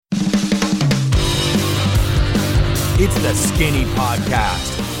It's the Skinny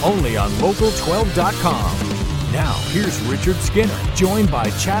Podcast, only on Local12.com. Now, here's Richard Skinner, joined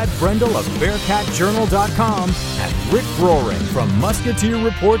by Chad Brendel of BearcatJournal.com and Rick Roaring from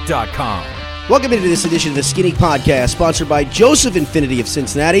MusketeerReport.com. Welcome into this edition of the Skinny Podcast, sponsored by Joseph Infinity of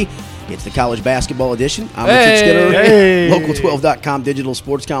Cincinnati. It's the college basketball edition. I'm Richard Skinner, Local12.com digital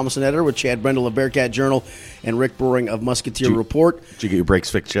sports columnist and editor with Chad Brendel of Bearcat Journal and Rick Roaring of Musketeer Report. Did you get your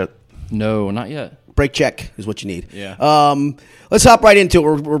brakes fixed yet? No, not yet. Brake check is what you need. Yeah. Let's hop right into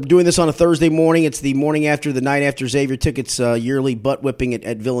it. We're doing this on a Thursday morning. It's the morning after the night after Xavier took its yearly butt whipping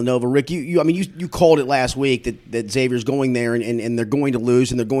at Villanova. Rick, you called it last week that Xavier's going there and they're going to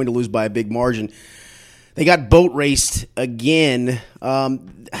lose, and they're going to lose by a big margin. They got boat raced again. I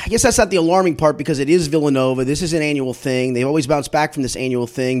guess that's not the alarming part because it is Villanova. This is an annual thing. They've always bounced back from this annual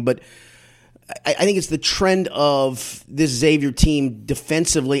thing, but I think it's the trend of this Xavier team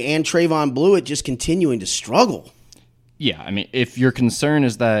defensively and Trayvon Blewett just continuing to struggle. Yeah, I mean, if your concern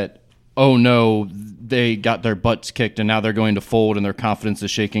is that, oh no, they got their butts kicked and now they're going to fold and their confidence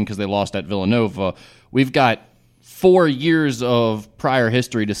is shaking because they lost at Villanova, we've got 4 years of prior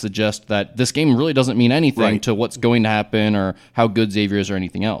history to suggest that this game really doesn't mean anything to what's going to happen or how good Xavier is or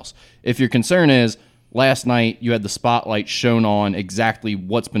anything else. If your concern is, last night, you had the spotlight shown on exactly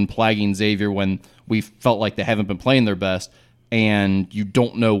what's been plaguing Xavier when we felt like they haven't been playing their best, and you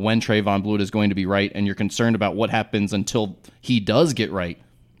don't know when Trayvon Blewett is going to be right, and you're concerned about what happens until he does get right.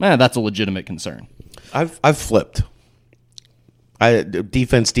 That's a legitimate concern. I've flipped.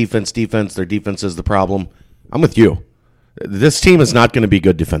 Defense. Their defense is the problem. I'm with you. This team is not going to be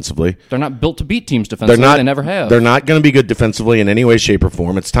good defensively. They're not built to beat teams defensively. They never have. They're not going to be good defensively in any way, shape, or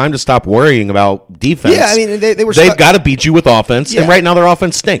form. It's time to stop worrying about defense. Yeah, I mean, they've got to beat you with offense, and right now their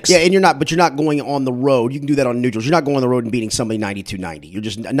offense stinks. Yeah, and you're not going on the road. You can do that on neutrals. You're not going on the road and beating somebody 92-90. You're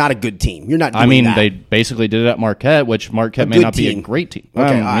just not a good team. You're not doing that. They basically did it at Marquette, which Marquette may not be a great team.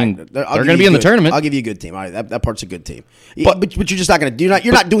 Okay, they're going to be in the tournament. I'll give you a good team. All right, that part's a good team. But you're just not going to do.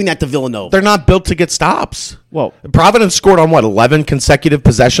 You're not doing that to Villanova. They're not built to get stops. Well, Providence scored on 11 consecutive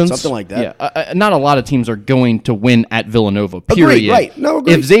possessions? Something like that. Yeah, not a lot of teams are going to win at Villanova, period. Agreed, right. No,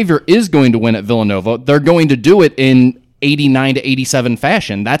 agreed. If Xavier is going to win at Villanova, they're going to do it in 89 to 87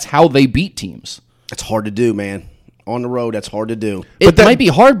 fashion. That's how they beat teams. It's hard to do, man. On the road, that's hard to do. It might be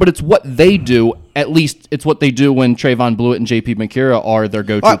hard, but it's what they do. At least it's what they do when Trayvon Blewett and JP McCura are their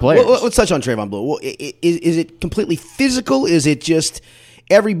go-to players. Well, let's touch on Trayvon Blewett. Well, is it completely physical? Is it just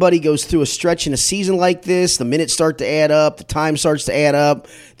everybody goes through a stretch in a season like this? The minutes start to add up. The time starts to add up.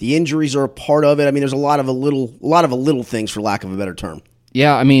 The injuries are a part of it. I mean, there's a lot of little things, for lack of a better term.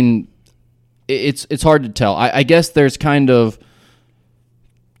 Yeah, I mean, it's hard to tell. I guess there's kind of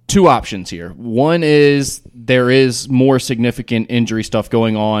two options here. One is there is more significant injury stuff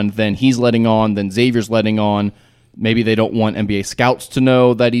going on than he's letting on, than Xavier's letting on. Maybe they don't want NBA scouts to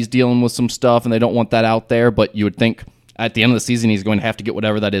know that he's dealing with some stuff, and they don't want that out there, but you would think at the end of the season he's going to have to get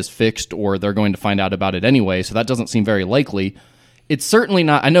whatever that is fixed, or they're going to find out about it anyway, so that doesn't seem very likely. It's certainly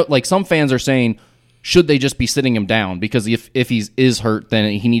not. I know, like, some fans are saying, should they just be sitting him down? Because if he is hurt,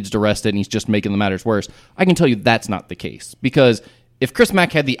 then he needs to rest it, and he's just making the matters worse. I can tell you that's not the case, because if Chris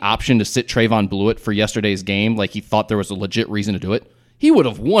Mack had the option to sit Trayvon Blewett for yesterday's game, like he thought there was a legit reason to do it, he would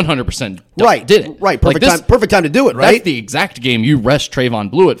have 100% did it. Right, perfect time to do it, right? That's the exact game you rest Trayvon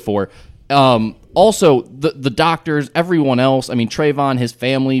Blewett for. Also, the doctors, everyone else, I mean, Trayvon, his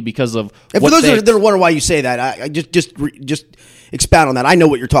family, because of and for those that are wondering why you say that, I just expound on that. I know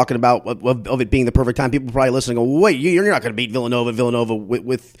what you're talking about of it being the perfect time. People are probably listening and go, wait, you're not going to beat Villanova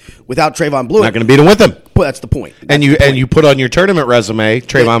without Trayvon Blewett. Not going to beat him with him. But that's the point. And you put on your tournament resume,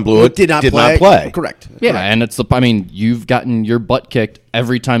 Trayvon Blewett did not play. Correct. Yeah, and you've gotten your butt kicked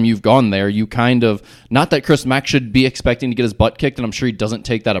every time you've gone there. You kind of, not that Chris Mack should be expecting to get his butt kicked, and I'm sure he doesn't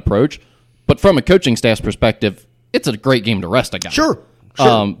take that approach, but from a coaching staff's perspective, it's a great game to rest a guy. Sure.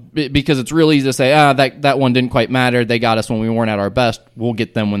 Because it's really easy to say, that one didn't quite matter. They got us when we weren't at our best. We'll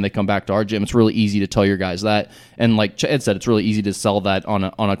get them when they come back to our gym. It's really easy to tell your guys that. And like Ed said, it's really easy to sell that on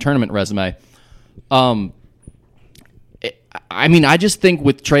a tournament resume. I just think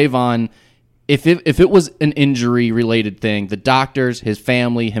with Trayvon, if it was an injury-related thing, the doctors, his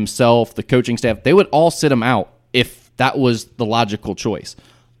family, himself, the coaching staff, they would all sit him out if that was the logical choice.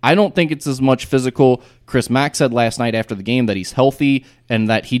 I don't think it's as much physical. Chris Mack said last night after the game that he's healthy and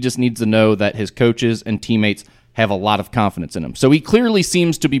that he just needs to know that his coaches and teammates have a lot of confidence in him. So he clearly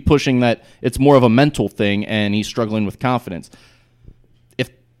seems to be pushing that it's more of a mental thing and he's struggling with confidence.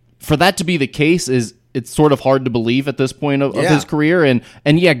 If for that to be the case, it's sort of hard to believe at this point of his career. And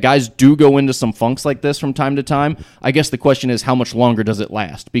yeah, guys do go into some funks like this from time to time. I guess the question is, how much longer does it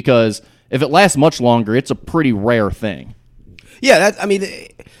last? Because If it lasts much longer, it's a pretty rare thing. Yeah,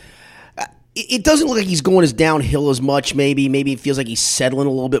 it doesn't look like he's going as downhill as much. Maybe it feels like he's settling a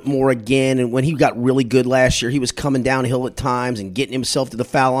little bit more again. And when he got really good last year, he was coming downhill at times and getting himself to the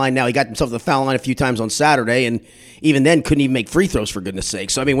foul line. Now he got himself to the foul line a few times on Saturday, and even then couldn't even make free throws, for goodness sake.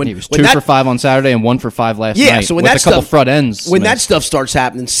 So I mean, he was 2 for 5 on Saturday and 1 for 5 last night. So when with that a couple front ends, when that stuff starts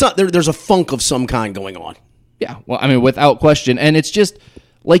happening, there's a funk of some kind going on. Yeah, well, I mean, without question, and it's just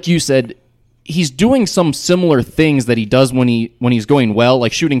like you said. He's doing some similar things that he does when he's going well,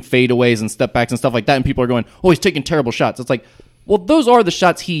 like shooting fadeaways and step backs and stuff like that, and people are going, oh, he's taking terrible shots. It's like, well, those are the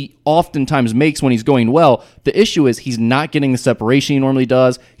shots he oftentimes makes when he's going well. The issue is he's not getting the separation he normally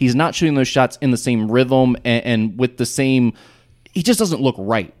does. He's not shooting those shots in the same rhythm and with the same... He just doesn't look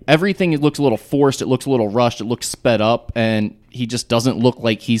right. Everything, it looks a little forced, it looks a little rushed, it looks sped up, and he just doesn't look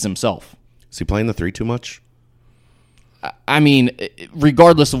like he's himself. Is he playing the 3 too much? I mean,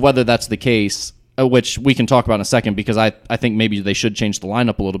 regardless of whether that's the case, which we can talk about in a second, because I think maybe they should change the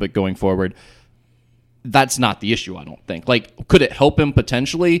lineup a little bit going forward. That's not the issue, I don't think. Like, could it help him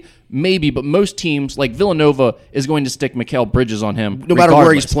potentially? Maybe, but most teams, like Villanova, is going to stick Mikal Bridges on him no matter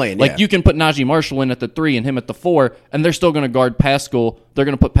where he's playing. Like, you can put Najee Marshall in at the 3 and him at the 4, and they're still going to guard Pascal. They're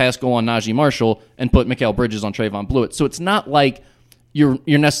going to put Pascal on Najee Marshall and put Mikal Bridges on Trayvon Blewett. So it's not like you're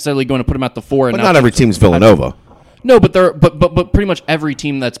necessarily going to put him at the 4. And But not every team's Villanova. No, but but pretty much every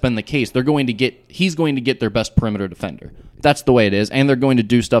team that's been the case, he's going to get their best perimeter defender. That's the way it is, and they're going to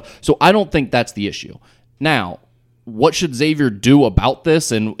do stuff. So I don't think that's the issue. Now, what should Xavier do about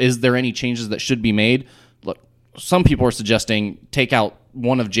this, and is there any changes that should be made? Look, some people are suggesting take out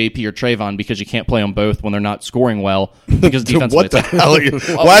one of JP or Trayvon because you can't play them both when they're not scoring well. Because defense. What the hell?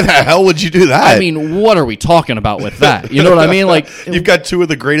 Why the hell would you do that? I mean, what are we talking about with that? You know what I mean? Like, you've got 2 of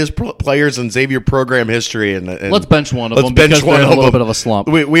the greatest players in Xavier program history, and let's bench one of them because they're in a little bit of a slump.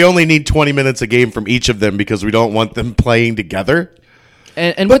 We only need 20 minutes a game from each of them because we don't want them playing together.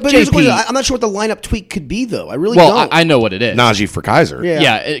 And but with JP, I'm not sure what the lineup tweak could be, though. I really don't. I know what it is. Najee for Kaiser.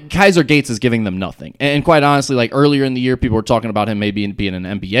 Yeah, Kaiser Gates is giving them nothing. And quite honestly, like earlier in the year, people were talking about him maybe being an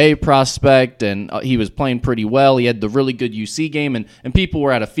NBA prospect, and he was playing pretty well. He had the really good UC game, and people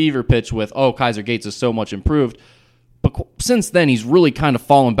were at a fever pitch with, oh, Kaiser Gates is so much improved. But since then, he's really kind of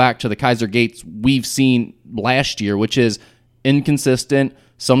fallen back to the Kaiser Gates we've seen last year, which is inconsistent.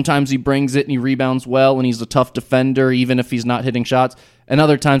 Sometimes he brings it and he rebounds well, and he's a tough defender, even if he's not hitting shots. And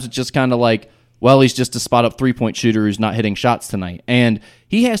other times it's just kind of like, well, he's just a spot-up three-point shooter who's not hitting shots tonight. And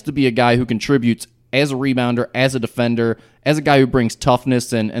he has to be a guy who contributes as a rebounder, as a defender, as a guy who brings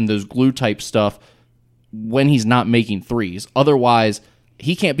toughness and those glue-type stuff when he's not making threes. Otherwise,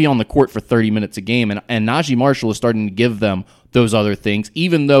 he can't be on the court for 30 minutes a game. And Najee Marshall is starting to give them those other things,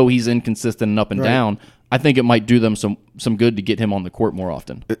 even though he's inconsistent and up and down. I think it might do them some good to get him on the court more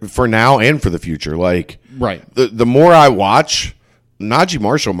often. For now and for the future. Like, right. The more I watch, Najee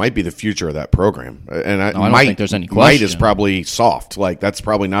Marshall might be the future of that program. And I don't think there's any question. Might is probably soft. Like, that's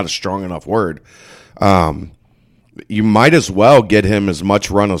probably not a strong enough word. You might as well get him as much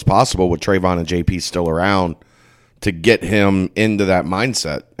run as possible with Trayvon and JP still around to get him into that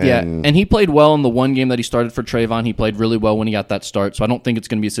mindset. And he played well in the one game that he started for Trayvon. He played really well when he got that start, so I don't think it's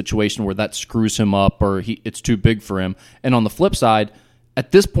going to be a situation where that screws him up or it's too big for him. And on the flip side,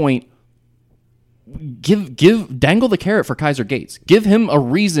 at this point, dangle the carrot for Kaiser Gates. Give him a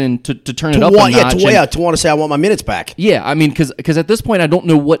reason to turn it up a notch. To want to say I want my minutes back. Yeah, I mean, because at this point, I don't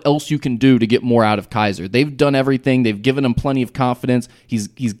know what else you can do to get more out of Kaiser. They've done everything. They've given him plenty of confidence. He's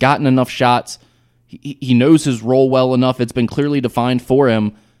gotten enough shots. He knows his role well enough. It's been clearly defined for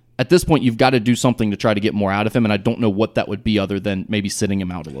him. At this point, you've got to do something to try to get more out of him, and I don't know what that would be other than maybe sitting him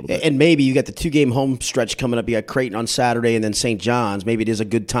out a little bit. And maybe you got the 2-game home stretch coming up. You got Creighton on Saturday and then St. John's. Maybe it is a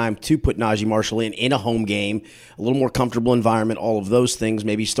good time to put Najee Marshall in a home game, a little more comfortable environment, all of those things,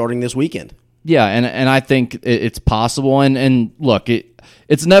 maybe starting this weekend. Yeah, and I think it's possible. And look,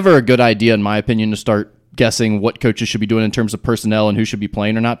 it's never a good idea, in my opinion, to start guessing what coaches should be doing in terms of personnel and who should be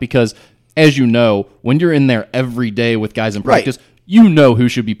playing or not, because as you know, when you're in there every day with guys in practice, you know who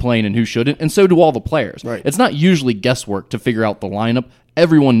should be playing and who shouldn't, and so do all the players. Right. It's not usually guesswork to figure out the lineup.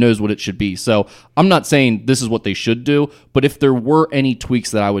 Everyone knows what it should be. So I'm not saying this is what they should do, but if there were any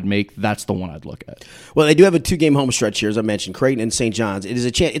tweaks that I would make, that's the one I'd look at. Well, they do have a 2-game home stretch here, as I mentioned, Creighton and St. John's. It is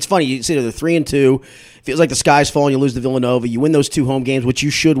a chance. It's funny. You say they're 3-2. Feels like the sky's falling. You lose to Villanova. You win those 2 home games, which you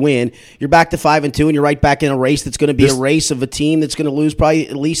should win. You're back to 5-2, and you're right back in a race that's going to be a race of a team that's going to lose probably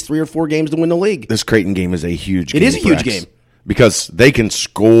at least 3 or 4 games to win the league. This Creighton game is a huge game. It is a huge game. Because they can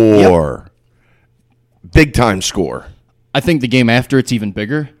score. Yep. Big-time score. I think the game after it's even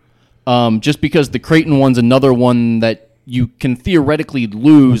bigger. Just because the Creighton one's another one that you can theoretically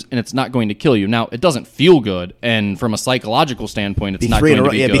lose and it's not going to kill you. Now, it doesn't feel good, and from a psychological standpoint, it's not going to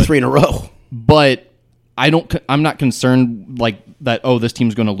be good. Be 3 in a row. But I'm not concerned like that, this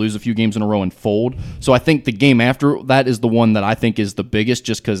team's going to lose a few games in a row and fold. So I think the game after that is the one that I think is the biggest,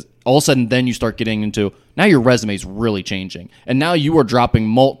 just because all of a sudden then you start getting into, now your resume's really changing. And now you are dropping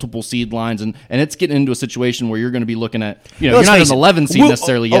multiple seed lines, and it's getting into a situation where you're going to be looking at, you're not an 11 seed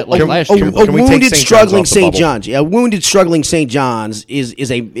necessarily yet like last year. A wounded, struggling St. John's. Yeah, a wounded, struggling St. John's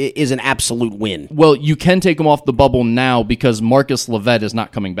is an absolute win. Well, you can take them off the bubble now because Marcus Levet is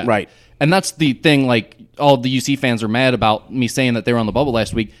not coming back. Right. And that's the thing, like, all the UC fans are mad about me saying that they were on the bubble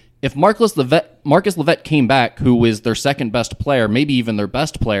last week. If Marcus Levet came back, who is their second best player, maybe even their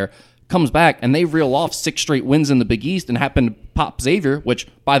best player, comes back and they reel off 6 straight wins in the Big East and happen to pop Xavier, which,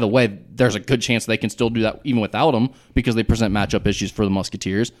 by the way, there's a good chance they can still do that even without him because they present matchup issues for the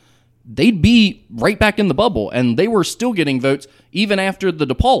Musketeers, they'd be right back in the bubble, and they were still getting votes even after the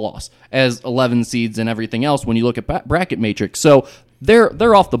DePaul loss as 11 seeds and everything else when you look at bracket matrix. So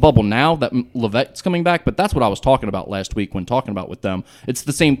they're off the bubble now that Levet's coming back, but that's what I was talking about last week when talking about with them. It's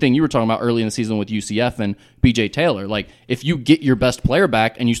the same thing you were talking about early in the season with UCF and BJ Taylor. Like, if you get your best player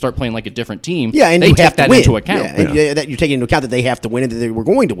back and you start playing like a different team, and they you take have to that win. into account. That you're taking into account that they have to win and that they were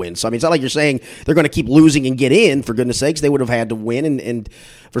going to win. So, I mean, it's not like you're saying they're going to keep losing and get in, for goodness sakes. They would have had to win, and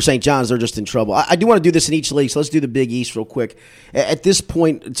for St. John's, they're just in trouble. I do want to do this in each league, so let's do the Big East real quick. At this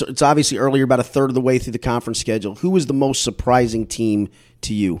point, it's obviously earlier, about a third of the way through the conference schedule. Who was the most surprising team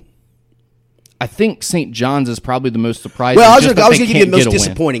to you? I think St. John's is probably the most surprising. Well, I was going to give you the most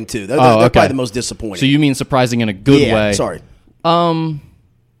disappointing, too. They're probably the most disappointing. So you mean surprising in a good way. Sorry.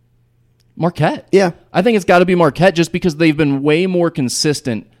 Marquette. Yeah. I think it's got to be Marquette just because they've been way more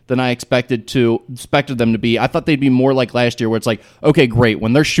consistent than I expected them to be. I thought they'd be more like last year where it's like, okay, great.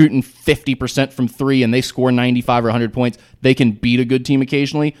 When they're shooting 50% from 3 and they score 95 or 100 points, they can beat a good team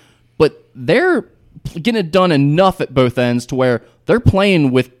occasionally. But they're getting it done enough at both ends to where they're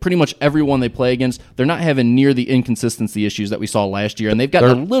playing with pretty much everyone they play against. They're not having near the inconsistency issues that we saw last year, and they've gotten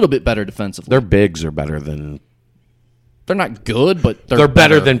a little bit better defensively. Their bigs are better than... They're not good, but they're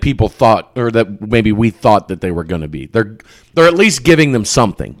better than people thought, or that maybe we thought that they were going to be. They're at least giving them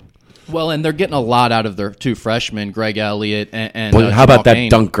something. Well, and they're getting a lot out of their 2 freshmen, Greg Elliott and how about that Kane.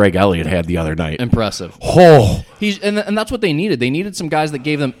 dunk Greg Elliott had the other night? Impressive. Oh, and that's what they needed. They needed some guys that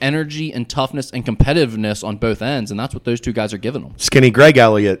gave them energy and toughness and competitiveness on both ends, and that's what those 2 guys are giving them. Skinny Greg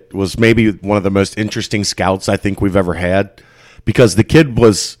Elliott was maybe one of the most interesting scouts I think we've ever had, because the kid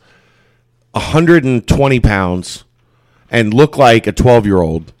was 120 pounds and looked like a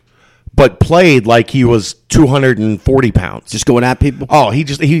 12-year-old, but played like he was 240 pounds. Just going at people? Oh,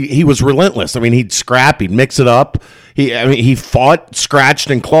 he was relentless. I mean, he'd scrap, he'd mix it up. He fought, scratched,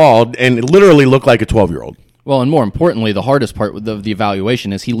 and clawed, and it literally looked like a 12-year-old. Well, and more importantly, the hardest part of the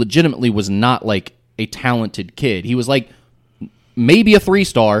evaluation is he legitimately was not like a talented kid. He was like maybe a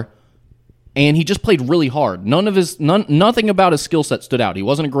 3-star, and he just played really hard. Nothing about his skill set stood out. He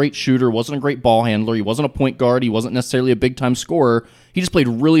wasn't a great shooter, wasn't a great ball handler, he wasn't a point guard, he wasn't necessarily a big-time scorer. He just played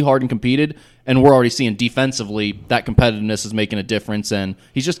really hard and competed, and we're already seeing defensively that competitiveness is making a difference, and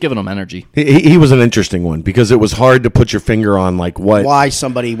he's just giving them energy. He was an interesting one because it was hard to put your finger on like why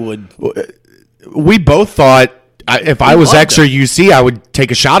somebody would. We both thought if I was X or UC, I would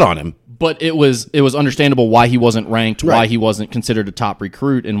take a shot on him. But it was understandable why he wasn't ranked, why he wasn't considered a top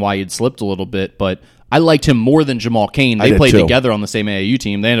recruit, and why he'd slipped a little bit. But I liked him more than Jamal Kane. They played together on the same AAU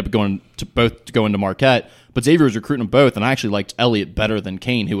team. They ended up going to Marquette. But Xavier was recruiting them both, and I actually liked Elliott better than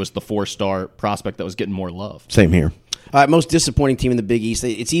Kane, who was the 4-star prospect that was getting more love. Same here. All right, most disappointing team in the Big East.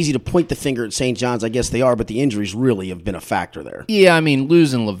 It's easy to point the finger at St. John's. I guess they are, but the injuries really have been a factor there. Yeah, I mean,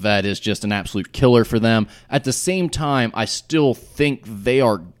 losing Levet is just an absolute killer for them. At the same time, I still think they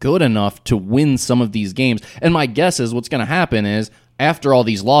are good enough to win some of these games. And my guess is what's going to happen is, after all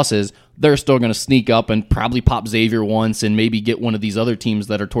these losses, they're still going to sneak up and probably pop Xavier once and maybe get one of these other teams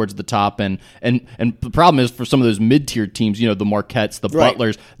that are towards the top. And the problem is for some of those mid-tier teams, the Marquettes, the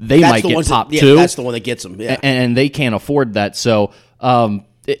Butlers, they might get popped too. That's the one that gets them. Yeah. And they can't afford that. So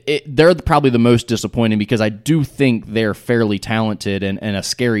they're probably the most disappointing because I do think they're fairly talented and a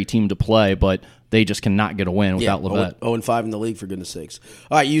scary team to play, but they just cannot get a win without Levet. 0-5 in the league, for goodness sakes.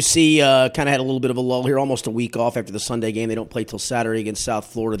 All right, UC kind of had a little bit of a lull here, almost a week off after the Sunday game. They don't play till Saturday against South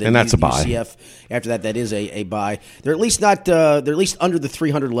Florida. Then and that's a bye. UCF, after that is a bye. They're at least not. They're at least under the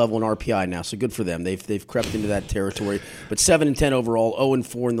 300 level in RPI now, so good for them. They've crept into that territory. But 7-10 overall,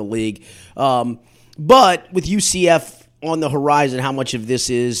 0-4 in the league. But with UCF on the horizon how much of this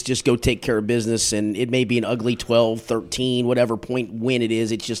is just go take care of business, and it may be an ugly 12, 13, whatever point win it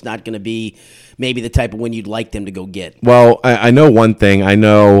is. It's just not going to be maybe the type of win you'd like them to go get. Well, I know one thing. I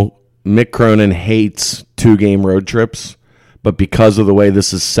know Mick Cronin hates 2-game road trips, but because of the way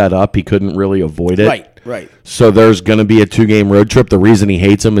this is set up, he couldn't really avoid it. Right. So there's going to be a 2-game road trip. The reason he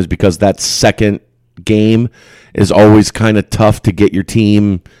hates them is because that second game is always kind of tough to get your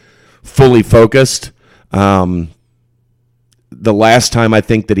team fully focused. The last time I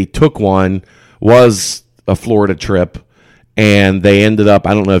think that he took one was a Florida trip, and they ended up,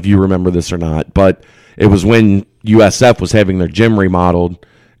 I don't know if you remember this or not, but it was when USF was having their gym remodeled,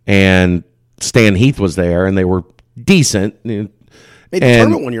 and Stan Heath was there, and they were decent. Made the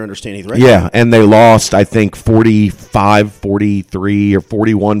tournament when you're understanding, right? Yeah, and they lost, I think, 45-43 or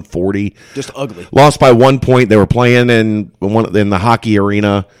 41-40. Just ugly. Lost by 1 point. They were playing in the hockey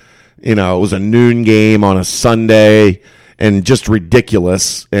arena. It was a noon game on a Sunday, and just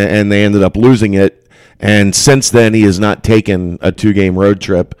ridiculous. And they ended up losing it. And since then, he has not taken a 2-game road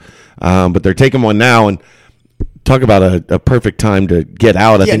trip. But they're taking one now, and talk about a perfect time to get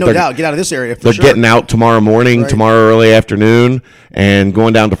out. I think no doubt. Get out of this area for they're sure. getting out tomorrow morning, tomorrow early afternoon, and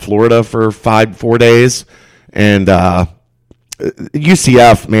going down to Florida for 4 days. And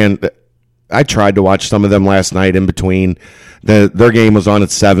UCF, man, I tried to watch some of them last night in between. Their game was on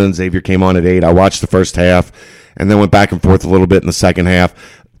at 7. Xavier came on at 8. I watched the first half and then went back and forth a little bit in the second half.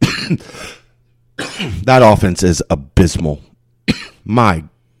 That offense is abysmal. My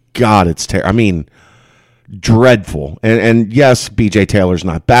God, it's terrible. I mean, dreadful. And yes, BJ Taylor's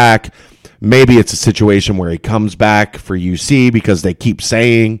not back. Maybe it's a situation where he comes back for UC because they keep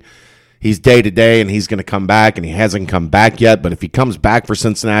saying he's day-to-day and he's going to come back, and he hasn't come back yet. But if he comes back for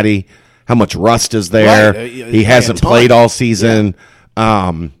Cincinnati, how much rust is there? Right. He hasn't played all season.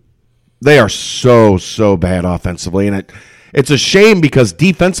 Yeah. They are so bad offensively. And it's a shame because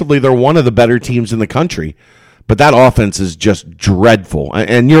defensively they're one of the better teams in the country. But that offense is just dreadful.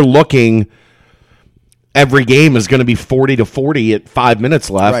 And you're looking – every game is going to be 40-40 at 5 minutes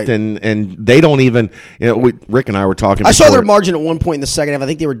left, and they don't even. Rick and I were talking. I saw their margin at one point in the second half. I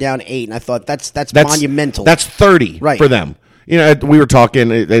think they were down 8, and I thought that's monumental. That's 30 for them. We were talking.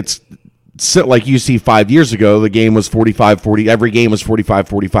 It's like UC 5 years ago. The game was 45-40. Every game was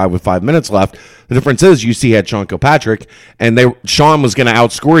 45-45 with 5 minutes left. The difference is UC had Sean Kilpatrick, and Sean was going to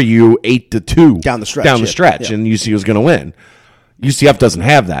outscore you 8-2 down the stretch, and UC was going to win. UCF doesn't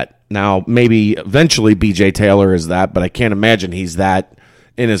have that. Now, maybe eventually BJ Taylor is that, but I can't imagine he's that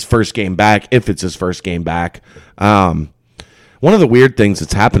in his first game back, if it's his first game back. One of the weird things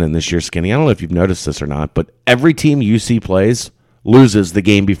that's happening this year, Skinny, I don't know if you've noticed this or not, but every team UC plays loses the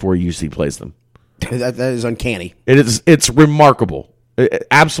game before UC plays them. That is uncanny. It's remarkable.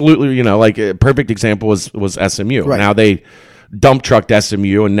 Absolutely, like a perfect example was SMU. Right. Now they dump trucked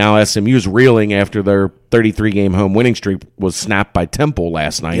SMU, and now SMU's reeling after their 33-game home winning streak was snapped by Temple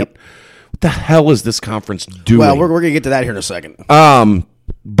last night. Yep. What the hell is this conference doing? Well, we're going to get to that here in a second.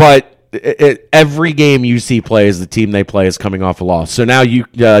 But every game UC plays, the team they play is coming off a loss. So now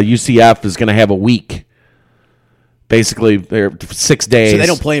UCF is going to have a week. Basically, they're 6 days. So they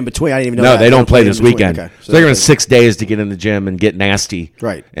don't play in between. I didn't even know No, that. they don't play this weekend. Okay. So they're going to 6 days to get in the gym and get nasty.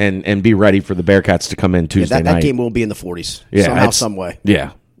 Right. And be ready for the Bearcats to come in Tuesday night. That game will be in the 40s. Yeah, somehow, some way.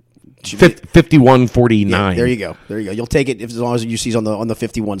 Yeah. 51-49. Yeah, there you go. You'll take it as long as UC's on the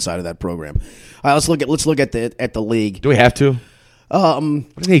 51 side of that program. All right, let's look at the league. Do we have to? What are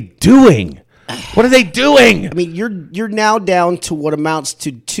they doing? What are they doing? I mean, you're now down to what amounts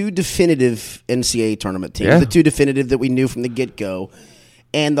to 2 definitive NCAA tournament teams. Yeah. The 2 definitive that we knew from the get-go,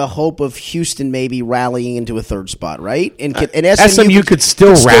 and the hope of Houston maybe rallying into a 3rd spot, right? And SMU could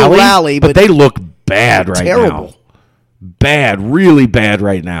still rally, but they look bad right now. Terrible. Bad, really bad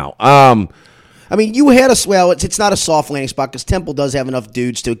right now. I mean, you had it's not a soft landing spot because Temple does have enough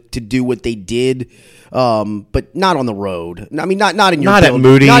dudes to do what they did, but not on the road. I mean, not in your not build, at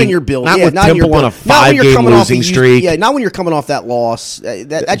Moody, not in your build, not yeah, with not in your Temple build. on a 5-game losing streak. Yeah, not when you're coming off that loss.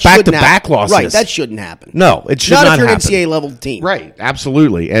 That Back-to-back losses. Right, that shouldn't happen. No, it should not if you're happen. an NCAA level team. Right,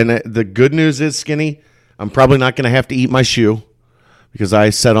 absolutely. And the good news is, Skinny, I'm probably not going to have to eat my shoe because I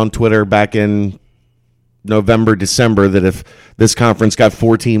said on Twitter back in November, December that if this conference got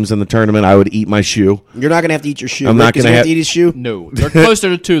 4 teams in the tournament, I would eat my shoe. You're not going to have to eat your shoe. I'm not going to have to eat his shoe. No, they're closer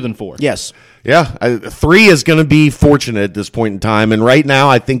to 2 than 4. Yes. Yeah, 3 is going to be fortunate at this point in time, and right now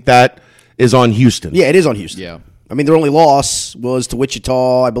I think that is on Houston. Yeah, it is on Houston. Yeah. I mean, their only loss was to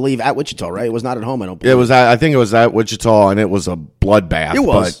Wichita, I believe, at Wichita, right? It was not at home, I don't believe. It was. I think it was at Wichita, and it was a bloodbath. It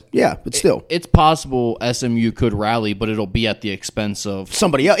was. But still. It's possible SMU could rally, but it'll be at the expense of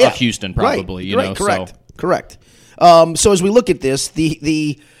Somebody else. Of Houston, probably. Right. Correct. So. Correct. So as we look at this,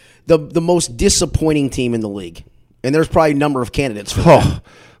 the most disappointing team in the league, and there's probably a number of candidates for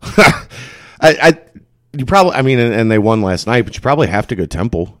that. You probably, I mean, and they won last night, but you probably have to go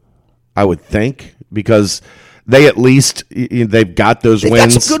Temple, I would think, because they at least they've got those wins.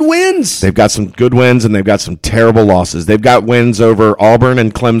 They've got some good wins. They've got some good wins, and they've got some terrible losses. They've got wins over Auburn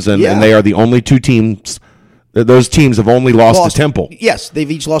and Clemson, and they are the only two teams. Those teams have only lost to Temple. Yes, they've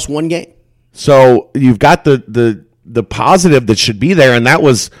each lost one game. So you've got the positive that should be there, and that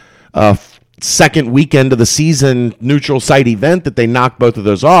was a second weekend of the season neutral site event that they knocked both of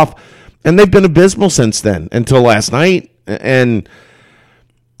those off. And they've been abysmal since then until last night. And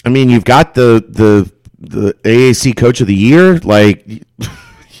I mean, you've got the AAC Coach of the Year. Like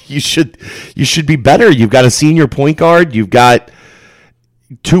you should be better. You've got a senior point guard. You've got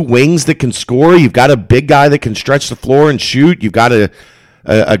two wings that can score. You've got a big guy that can stretch the floor and shoot. You've got a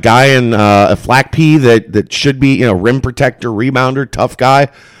guy in a Flack P that should be rim protector, rebounder, tough guy.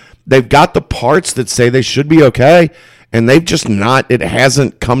 They've got the parts that say they should be okay. And they've just not, it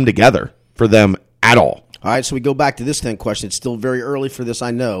hasn't come together for them at all. All right, so we go back to this then question. It's still very early for this,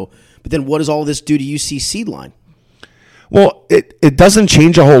 I know. But then what does all this do to UC seed line? Well, it doesn't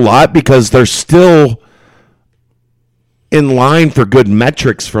change a whole lot because they're still in line for good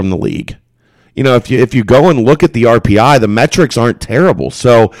metrics from the league. If you go and look at the RPI, the metrics aren't terrible.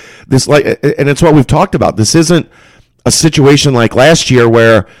 So this and it's what we've talked about. This isn't a situation like last year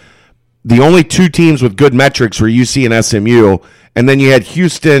where the only two teams with good metrics were UC and SMU, and then you had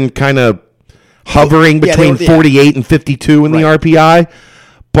Houston kind of hovering between 48 and 52 in the RPI,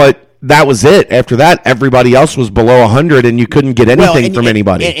 but that was it. After that, everybody else was below 100, and you couldn't get anything from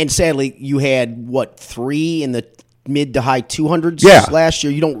anybody. And sadly, you had, 3 in the mid to high 200s last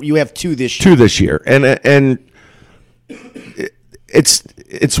year? You have 2 this year. 2 this year. And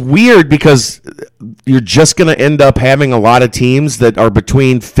it's weird because you're just going to end up having a lot of teams that are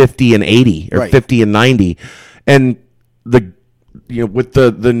between 50 and 80 or 50 and 90. And with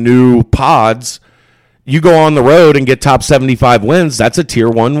the new pods, you go on the road and get top 75 wins, that's a tier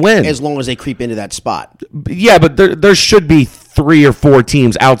 1 win. As long as they creep into that spot. Yeah, but there should be 3 or 4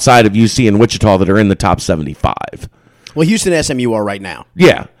 teams outside of UC and Wichita that are in the top 75. Well, Houston and SMU are right now.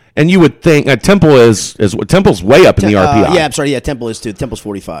 Yeah. And you would think Temple Temple's way up in the RPI. Yeah, I'm sorry. Yeah, Temple is too. Temple's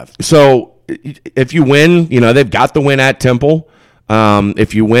 45. So if you win, they've got the win at Temple.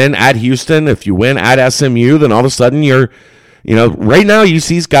 If you win at Houston, if you win at SMU, then all of a sudden you're, right now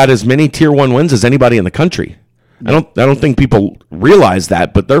UC's got as many tier 1 wins as anybody in the country. I don't think people realize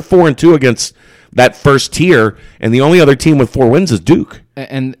that, but they're 4-2 against that first tier, and the only other team with 4 wins is Duke.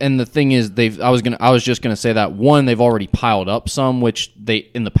 And the thing is, I was just gonna say that one, they've already piled up some, which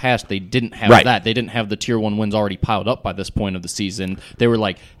in the past they didn't have that. They didn't have the tier 1 wins already piled up by this point of the season. They were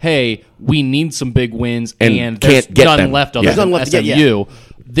like, hey, we need some big wins, and there's none left of SMU.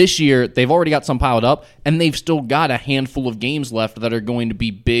 This year, they've already got some piled up, and they've still got a handful of games left that are going to be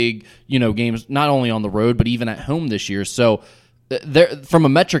big, games not only on the road but even at home this year. So, from a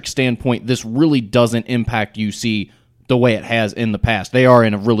metric standpoint, this really doesn't impact UC the way it has in the past. They are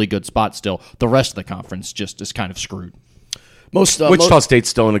in a really good spot still. The rest of the conference just is kind of screwed. Wichita State's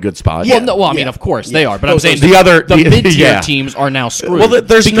still in a good spot. Yeah, I mean, of course they are, but I'm saying the mid-tier teams are now screwed. Well,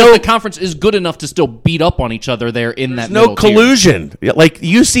 because the conference is good enough to still beat up on each other there in that middle tier. No collusion. Like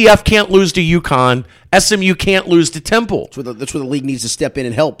UCF can't lose to UConn, SMU can't lose to Temple. That's where the league needs to step in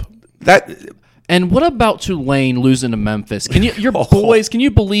and help. And what about Tulane losing to Memphis? Your boys? Can you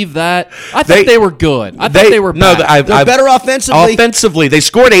believe that? I thought they were good. I thought they were bad. They're better offensively. Offensively, they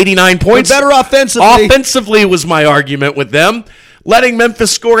scored 89 points. They're better offensively. Offensively was my argument with them. Letting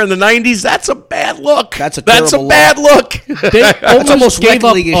Memphis score in the 90s, that's a bad look. That's a bad look. They almost gave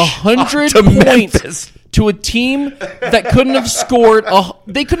up 100 points to a team that couldn't have scored.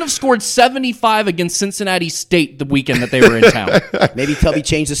 They couldn't have scored 75 against Cincinnati State the weekend that they were in town. Maybe Tubby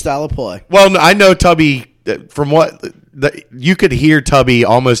changed the style of play. Well, I know Tubby. From what you could hear, Tubby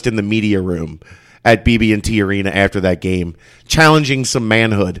almost in the media room at BB&T Arena after that game, challenging some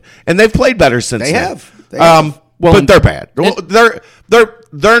manhood, and they've played better since. They then. have. But they're bad.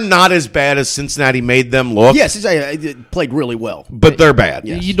 They're not as bad as Cincinnati made them look. Yes, they played really well. But they're bad.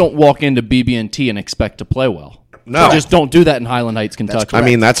 Yes. You don't walk into BB&T and expect to play well. No, so just don't do that in Highland Heights, Kentucky. I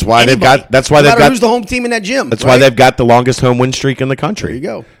mean, that's why they've got. Who's the home team in that gym? That's why they've got the longest home win streak in the country.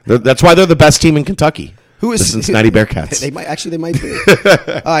 There you go. That's why they're the best team in Kentucky. Who is the Cincinnati Bearcats? They might be.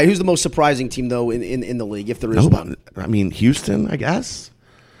 All right, who's the most surprising team though in the league, if there is one? I mean, Houston, I guess.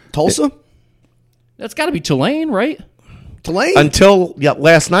 Tulsa. That's got to be Tulane, right? Tulane. Until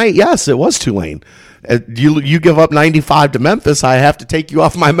last night, yes, it was Tulane. You give up 95 to Memphis, I have to take you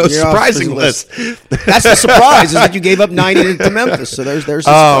off my most surprising list. That's the surprise, is that you gave up 90 to Memphis. So there's the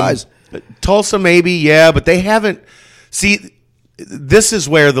surprise. Tulsa, maybe, yeah, but they haven't. See, this is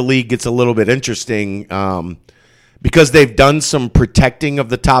where the league gets a little bit interesting because they've done some protecting of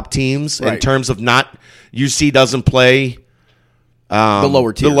the top teams in terms of not UC doesn't play the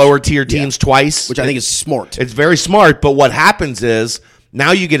lower tier teams twice, which I think is smart. It's very smart, but what happens is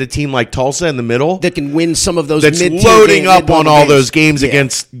now you get a team like Tulsa in the middle that can win some of those. That's loading up on all those games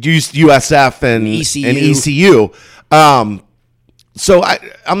against USF and ECU. So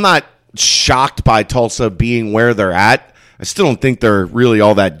I'm not shocked by Tulsa being where they're at. I still don't think they're really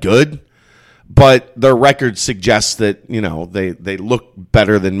all that good, but their record suggests that they look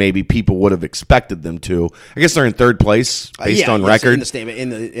better than maybe people would have expected them to. I guess they're in third place based on record. In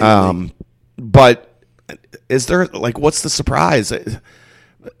the but is there what's the surprise?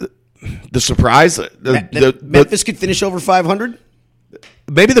 The surprise, Memphis could finish over 500.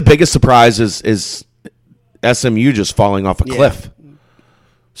 Maybe the biggest surprise is SMU just falling off a cliff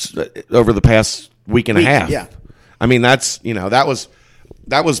over the past week and a half. Yeah, I mean that was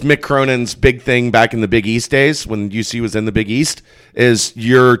Mick Cronin's big thing back in the Big East days when UC was in the Big East. Is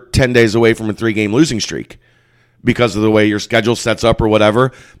you're 10 days away from a 3-game losing streak because of the way your schedule sets up or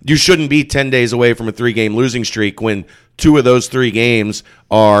whatever. You shouldn't be 10 days away from a 3-game losing streak when 2 of those 3 games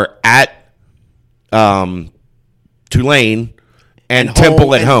are at Tulane and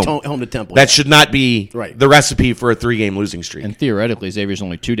Temple at home. Home to Temple. That should not be the recipe for a 3-game losing streak. And theoretically, Xavier's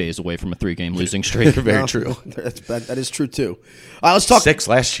only 2 days away from a 3-game losing streak. Very true. That is true, too. Let's talk. 6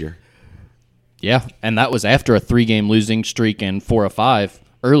 last year. Yeah, and that was after a 3-game losing streak and 4 of 5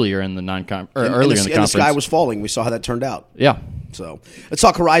 earlier in the earlier in the conference. And the sky was falling. We saw how that turned out. Yeah. So let's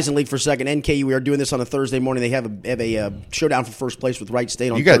talk Horizon League for a second. NKU, we are doing this on a Thursday morning. They have a showdown for first place with Wright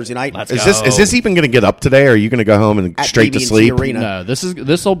State on Thursday night. Is this even going to get up today, or are you going to go home and straight to sleep? Arena. No,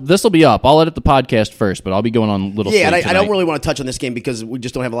 this will be up. I'll edit the podcast first, but I'll be going on little. Yeah, and I don't really want to touch on this game because we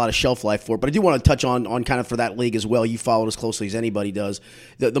just don't have a lot of shelf life for it. But I do want to touch on kind of for that league as well. You follow it as closely as anybody does.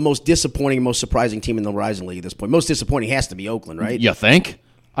 The most disappointing, most surprising team in the Horizon League at this point. Most disappointing has to be Oakland, right? You think?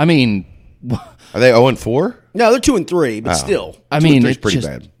 I mean, are they 0-4? No, they're 2-3, but still. I mean, it's pretty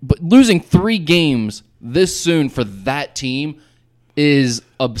bad. But losing 3 games this soon for that team is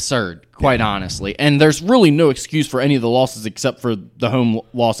absurd, quite honestly. And there's really no excuse for any of the losses except for the home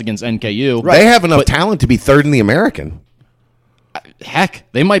loss against NKU. Right. They have enough talent to be third in the American. Heck,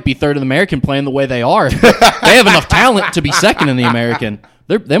 they might be third in the American playing the way they are. They have enough talent to be second in the American.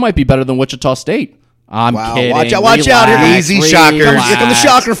 They might be better than Wichita State. I'm kidding. Watch out. Easy shockers. Here come the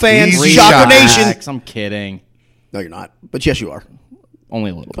Shocker fans. Easy Shocker shockers. Nation. I'm kidding. No, you're not. But yes, you are.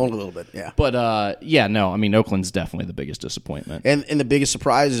 Only a little bit. Only a little bit, yeah. But, I mean, Oakland's definitely the biggest disappointment. And the biggest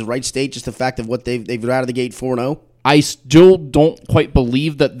surprise is Wright State, just the fact of what they've out of the gate 4-0. I still don't quite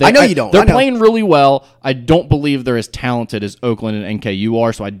believe that they... I know you don't. They're playing really well. I don't believe they're as talented as Oakland and NKU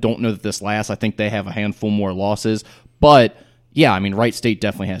are, so I don't know that this lasts. I think they have a handful more losses. But... yeah, I mean, Wright State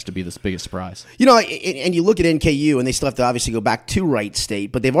definitely has to be the biggest surprise. And you look at NKU, and they still have to obviously go back to Wright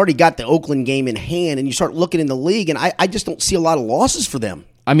State, but they've already got the Oakland game in hand, and you start looking in the league, and I just don't see a lot of losses for them.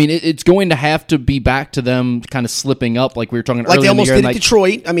 I mean, it's going to have to be back to them kind of slipping up like we were talking earlier in the year. Like they almost did at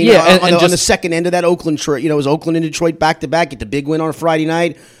Detroit. I mean, on the second end of that Oakland trip, it was Oakland and Detroit back-to-back, get the big win on a Friday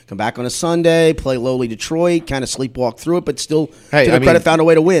night, come back on a Sunday, play lowly Detroit, kind of sleepwalk through it, but still, to their credit, found a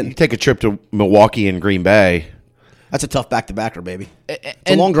way to win. You take a trip to Milwaukee and Green Bay. That's a tough back-to-backer, baby. It's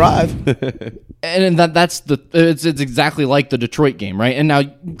a long drive. And it's exactly like the Detroit game, right? And now,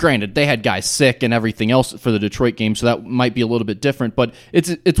 granted, they had guys sick and everything else for the Detroit game, so that might be a little bit different. But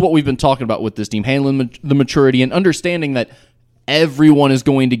it's what we've been talking about with this team, handling the maturity and understanding that everyone is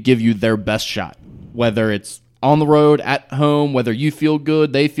going to give you their best shot, whether it's on the road, at home, whether you feel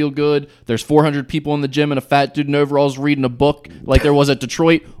good, they feel good. There's 400 people in the gym and a fat dude in overalls reading a book like there was at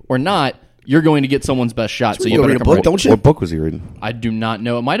Detroit or not. You're going to get someone's best shot. So you better read a book, don't you? What book was he reading? I do not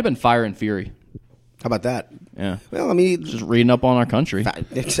know. It might have been Fire and Fury. How about that? Yeah. Well, I mean, just reading up on our country.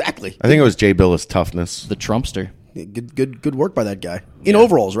 Exactly. I think it was Jay Billis' Toughness. The Trumpster. Good work by that guy. In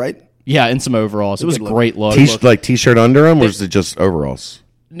overalls, right? Yeah, in some overalls. It was a great look. Like T-shirt under him, or was it just overalls?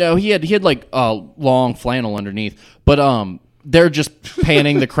 No, he had like a long flannel underneath. But they're just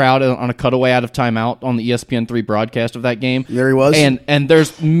panning the crowd on a cutaway out of timeout on the ESPN3 broadcast of that game. There he was. And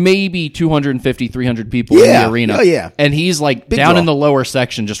there's maybe 250, 300 people in the arena. Oh, yeah. And he's like Big down draw. in the lower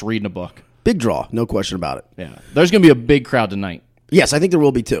section just reading a book. Big draw, no question about it. Yeah. There's going to be a big crowd tonight. Yes, I think there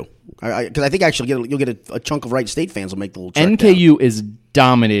will be too. Because I think actually you'll get a chunk of Wright State fans will make the little trek NKU down. is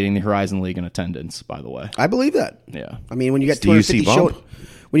dominating the Horizon League in attendance, by the way. I believe that. Yeah. I mean, when you get It's the UC 250 bump.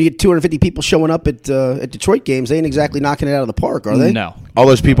 when you get 250 people showing up at Detroit games, they ain't exactly knocking it out of the park, are they? No. All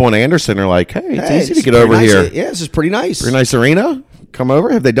those people in Anderson are like, hey, it's Hey, easy to it's get pretty over nice. here. Yeah, this is pretty nice. Pretty nice arena. Come over.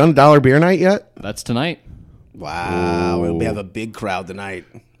 Have they done $1 beer night yet? That's tonight. Wow, we'll have a big crowd tonight.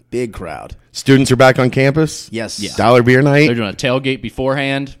 Big crowd. Students are back on campus. Yes. Yeah. $1 beer night. They're doing a tailgate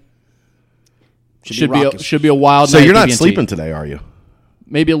beforehand. Should be rocking. Should be a wild So night. you're at not BB&T. sleeping today, are you?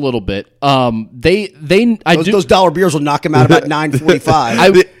 Maybe a little bit. Those dollar beers will knock him out about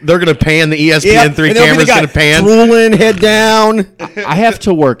 9:45. They're going to pan the ESPN Yeah, 3 and there'll be the cameras. guy Going to pan. drooling, head down. I have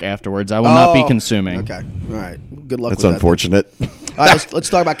to work afterwards. I will not be consuming. Okay, all right. Good luck. That's with unfortunate. That. All right, let's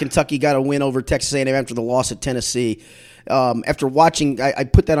talk about Kentucky. Got a win over Texas A&M after the loss at Tennessee. After watching, I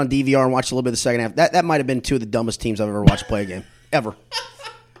put that on DVR and watched a little bit of the second half. That might have been two of the dumbest teams I've ever watched play a game ever.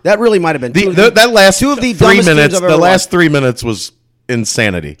 That really might have been That last two of the 3 dumbest minutes. teams I've The ever last watched. 3 minutes was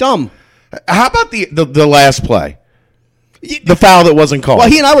insanity. Dumb. How about the last play? The foul that wasn't called. Well,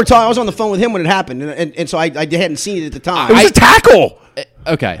 he and I were talking. I was on the phone with him when it happened, and so I hadn't seen it at the time. it was a tackle.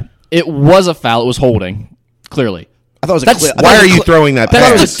 Okay. It was a foul. It was holding, clearly. I thought it was a That's- clip. I Why thought it are was a you clip. throwing that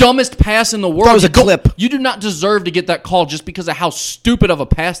That's pass? the dumbest pass in the world. it was a clip. You do not deserve to get that call just because of how stupid of a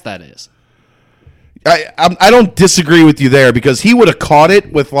pass that is. I don't disagree with you there because he would have caught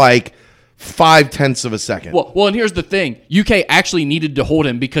it with like 0.5 of a second. Well, and here's the thing. UK actually needed to hold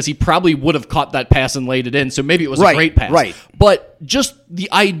him because he probably would have caught that pass and laid it in, so maybe it was Right, a great pass. right. But just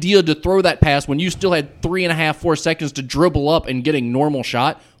the idea to throw that pass when you still had 3.5, 4 seconds to dribble up and get a normal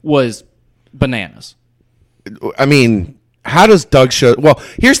shot was bananas. I mean, how does Doug Shows? Well,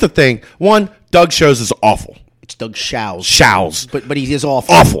 here's the thing. One, Doug Shows is awful. It's Doug Shows. Shows. But he is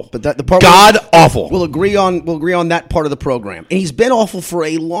awful. Awful. But the part God awful. We'll agree on that part of the program. And he's been awful for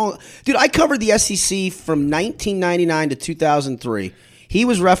a long. Dude, I covered the SEC from 1999 to 2003. He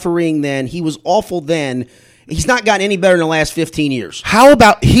was refereeing then. He was awful then. He's not gotten any better in the last 15 years. How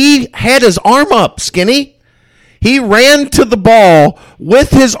about he had his arm up, Skinny? He ran to the ball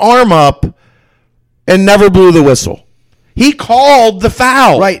with his arm up and never blew the whistle. He called the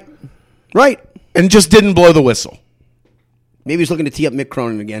foul. Right. And just didn't blow the whistle. Maybe he's looking to tee up Mick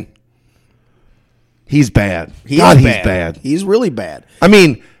Cronin again. He's bad. He God, is he's bad. He's really bad. I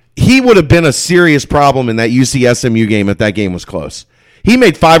mean, he would have been a serious problem in that UC SMU game if that game was close. He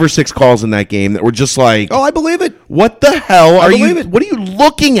made 5 or 6 calls in that game that were just like, Oh, I believe it. what the hell are believe you? it. What are you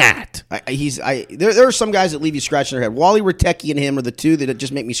looking at? There are some guys that leave you scratching their head. Wally Rattecki and him are the two that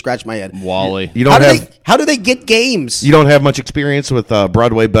just make me scratch my head. Wally. You don't have How do they get games? you don't have much experience with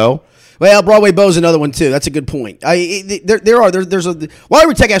Broadway Bo. Well, Broadway Bo's another one too. That's a good point. There's a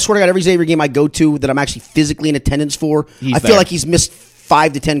Wally Rattecki. I swear to God, every Xavier game I go to that I'm actually physically in attendance for, I feel there. like he's missed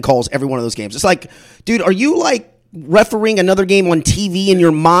 5 to 10 calls every one of those games. It's like, dude, are you like refereeing another game on TV in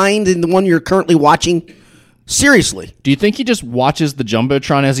your mind than the one you're currently watching? Seriously. Do you think he just watches the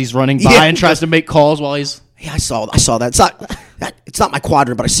Jumbotron as he's running by Yeah. and tries to make calls while he's... Yeah, I saw that. It's not my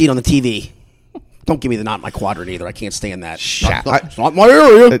quadrant, but I see it on the TV. Don't give me the not my quadrant either. I can't stand that. It's not my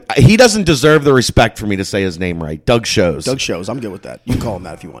area. He doesn't deserve the respect for me to say his name right. Doug Shows. Doug Shows. I'm good with that. You can call him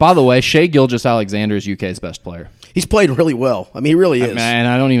that if you want. By the way, Shea Gilgeous-Alexander is UK's best player. He's played really well. I mean, he really is. And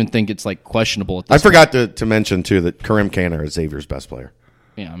I don't even think it's like questionable at I this forgot to mention too that Karim Canner is Xavier's best player.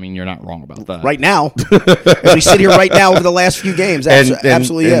 Yeah, I mean, you're not wrong about that. Right now, as we sit here right now over the last few games,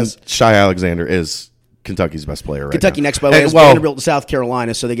 absolutely and is. Shai Alexander is Kentucky's best player right Kentucky now. next, by the way, And, is well, Vanderbilt to South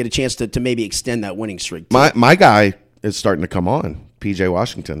Carolina, so they get a chance to maybe extend that winning streak. my guy is starting to come on. PJ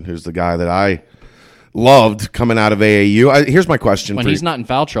Washington, who's the guy that I loved coming out of AAU. Here's my question. When for he's you. not in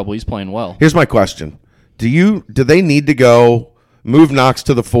foul trouble, he's playing well. Here's my question. Do they need to go move Knox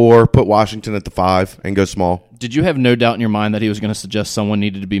to the 4, put Washington at the 5, and go small? Did you have no doubt in your mind that he was going to suggest someone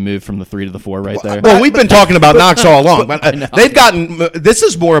needed to be moved from the 3 to the 4 right there? Well, we've been talking about Knox all along, but they've gotten. This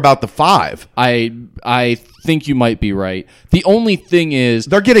is more about the 5. I think you might be right. The only thing is...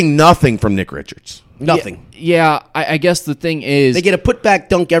 They're getting nothing from Nick Richards. Nothing. Yeah, I guess the thing is... They get a putback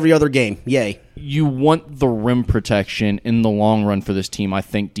dunk every other game. Yay. You want the rim protection in the long run for this team, I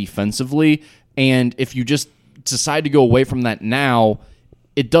think, defensively. And if you just decide to go away from that now,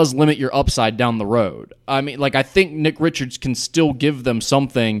 it does limit your upside down the road. I mean, like, I think Nick Richards can still give them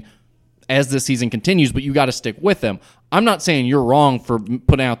something as this season continues, but you got to stick with him. I'm not saying you're wrong for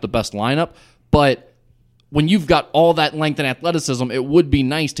putting out the best lineup, but when you've got all that length and athleticism, it would be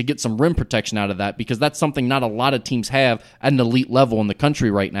nice to get some rim protection out of that because that's something not a lot of teams have at an elite level in the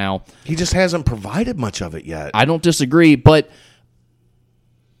country right now. He just hasn't provided much of it yet. I don't disagree, but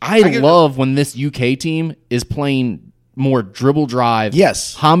I love when this UK team is playing more dribble drive.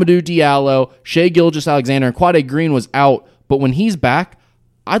 Yes. Hamidou Diallo, Shea Gilgeous-Alexander, and Quade Green was out, but when he's back,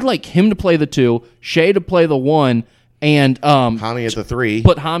 I'd like him to play the 2, Shea to play the 1, and Hami at the 3.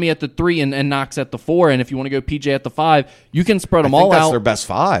 put Hami at the 3 and Knox at the 4, and if you want to go PJ at the 5, you can spread them I think all that's out. their best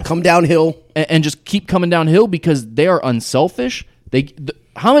 5. Come downhill. And just keep coming downhill because they are unselfish.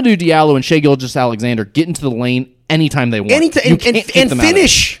 Hamidou Diallo and Shea Gilgeous-Alexander get into the lane anytime they want. Anytime, and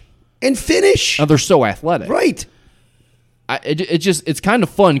finish. And finish. They're so athletic. Right. It's kind of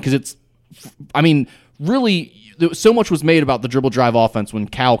fun because really, so much was made about the dribble drive offense when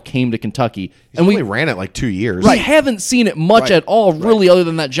Cal came to Kentucky, And we ran it like 2 years. We haven't seen it much at all, really, other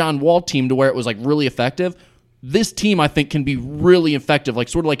than that John Wall team to where it was like really effective. This team, I think, can be really effective, like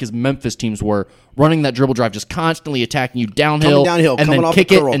sort of like his Memphis teams were, running that dribble drive, just constantly attacking you downhill, and coming then off kick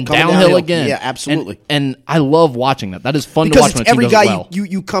the it curl, and coming downhill again. Yeah, absolutely. And I love watching that. That is fun to Because watch it's when a team every does guy it well.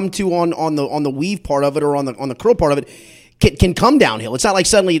 you come to on the weave part of it or on the curl part of it can come downhill. It's not like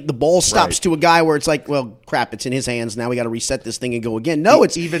suddenly the ball stops to a guy where it's like, well, crap, it's in his hands. Now we got to reset this thing and go again. No,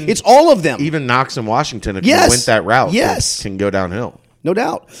 it's all of them. Even Knox and Washington, if Yes. you went that route, Yes. can go downhill. No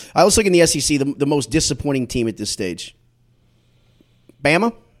doubt. I also think in the SEC, the most disappointing team at this stage.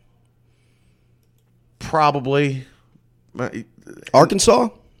 Bama? Probably. Arkansas?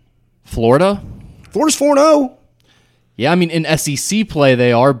 Florida? Florida's 4-0. Yeah, I mean, in SEC play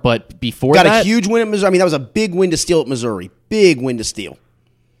they are, but before Got that... a huge win at Missouri. I mean, that was a big win to steal at Missouri. Big win to steal.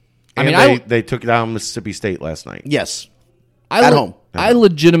 They took down Mississippi State last night. Yes. At home. I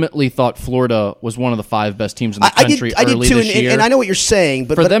legitimately thought Florida was one of the 5 best teams in the country I did early too, this year. and I know what you're saying,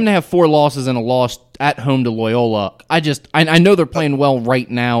 but For them to have 4 losses and a loss at home to Loyola, I know they're playing well right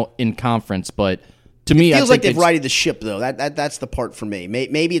now in conference, but to me, it feels I like think they've righted the ship, though. That's the part for me.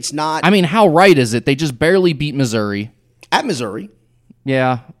 Maybe it's not I mean, how right is it? They just barely beat Missouri. at Missouri.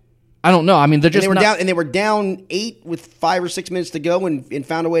 Yeah. I don't know. I mean, they're just They were down 8 with 5 or 6 minutes to go and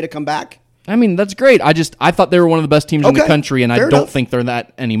found a way to come back. I mean, that's great. I thought they were one of the best teams in the Okay, country, and I fair don't enough. think they're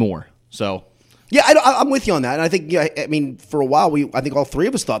that anymore. So, Yeah, I'm with you on that, and I think I mean for a while I think all 3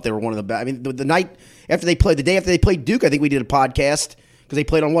 of us thought they were one of the best. I mean the night after they played, the day after they played Duke, I think we did a podcast because they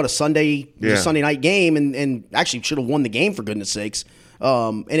played on a Sunday night game and actually should have won the game for goodness sakes.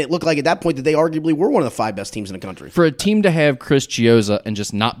 And it looked like at that point that they arguably were one of the 5 best teams in the country. for a team to have Chris Chiozza and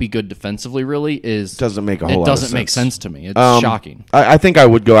just not be good defensively really Doesn't make a whole lot of It doesn't make sense. sense to me. It's shocking. I think I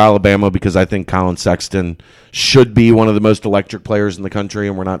would go Alabama because I think Colin Sexton should be one of the most electric players in the country,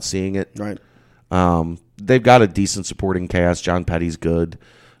 and we're not seeing it. Right. They've got a decent supporting cast. John Petty's good,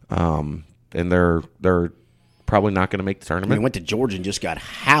 and they're probably not going to make the I mean, tournament. went to Georgia and just got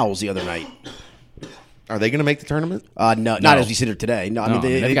housed the other night. Are they going to make the tournament? No, not as we sit here today. No, I mean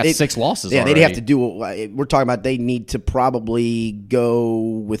they've got 6 losses Yeah, already. they'd have to do. We're talking about they need to probably go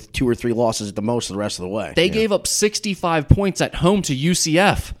with 2 or 3 losses at the most the rest of the way. They gave up 65 points at home to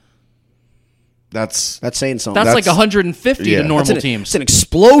UCF. That's That's saying something. That's like 150 yeah. to normal It's teams. an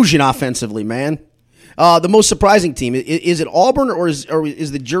explosion offensively, man. The most surprising team is it Auburn or is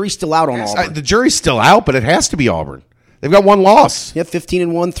the jury still out on Auburn? the jury's still out, but it has to be Auburn. They've got 1 loss. Yeah,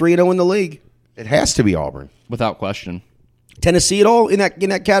 15-1, 3-0 in the league. It has to be Auburn. Without question. Tennessee at all in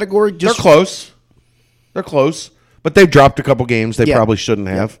that category? They're close. They're close, but they've dropped a couple games they Yeah. probably shouldn't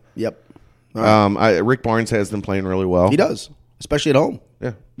have. Yep. Rick Barnes has them playing really well. He does, especially at home.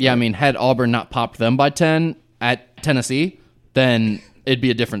 Yeah. Yeah, I mean, had Auburn not popped them by 10 at Tennessee, then it'd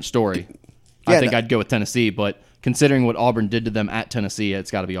be a different story. I think I'd go with Tennessee, but considering what Auburn did to them at Tennessee, it's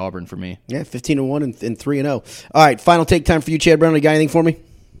got to be Auburn for me. Yeah, 15-1 and 3-0. All right, final take time for you, Chad Brown. You got anything for me?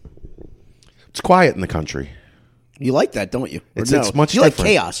 It's quiet in the country. You like that, don't you? Or It's no? much You different. like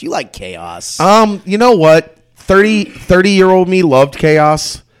chaos. You like chaos. You know what? 30-year-old me loved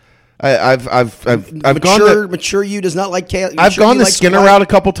chaos. I've gone mature you does not like chaos. I've Mature gone you the likes Skinner quiet. route a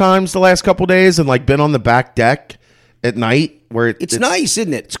couple times the last couple days, and like been on the back deck at night where It's nice,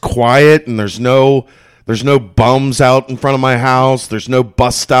 isn't it? It's quiet, and there's no bums out in front of my house. There's no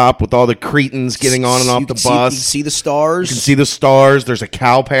bus stop with all the cretins getting on and off the bus. You can see the stars. You can see the stars. There's a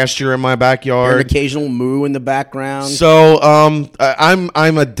cow pasture in my an backyard. occasional moo in the background. So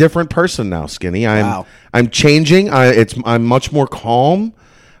I'm a different person now, Skinny. Wow. I'm changing. I'm much more calm.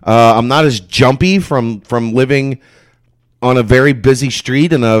 I'm not as jumpy from living on a very busy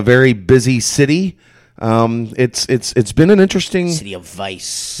street in a very busy city. It's been an interesting City of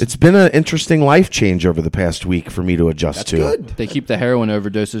Vice. It's been an interesting life change over the past week for me to adjust That's to. good. They keep the heroin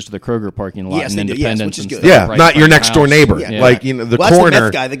overdoses to the Kroger parking lot Yes, in they do. Yes, Independence. which is good. and Yeah, stuff right not in your front of next door house. neighbor. Yeah. Like the Well, that's corner. the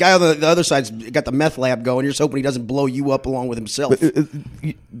meth guy. The guy on the other side's got the meth lab going. You're just hoping he doesn't blow you up along with himself.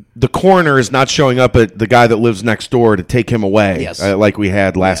 The coroner is not showing up at the guy that lives next door to take him away, Yes. like we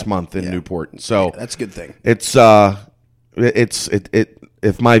had last month in Newport. So That's a good thing. it's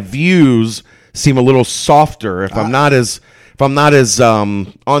if my views seem a little softer, if I'm not as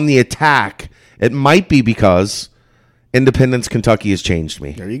on the attack, it might be because Independence, Kentucky has changed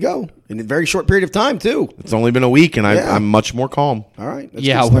me. There you go. In a very short period of time, too. It's only been a week, and I'm much more calm. All right. That's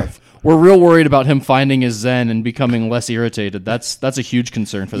Yeah, good stuff. we're real worried about him finding his zen and becoming less irritated. That's a huge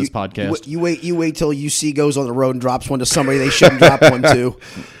concern for this podcast. You wait till UC goes on the road and drops one to somebody they shouldn't drop one to.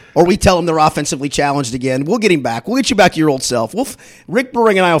 Or we tell them they're offensively challenged again. We'll get him back. We'll get you back to your old self. Rick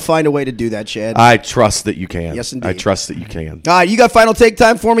Brewing and I will find a way to do that, Chad. I trust that you can. Yes, indeed. I trust that you can. All right, you got final take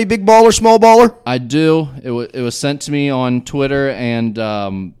time for me, big baller, small baller? I do. It was sent to me on Twitter, and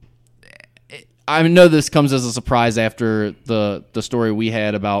I know this comes as a surprise after the story we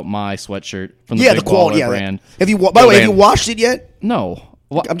had about my sweatshirt from the Big Baller brand. By the way, have you washed it yet? No.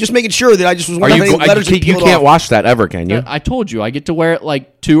 I'm just making sure that I just was wondering how many letters you can't wash that ever, can you? I told you I get to wear it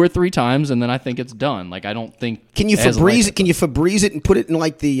like 2 or 3 times, and then I think it's done. Like I don't think. Can you Febreze it? Can you Febreze it and put it in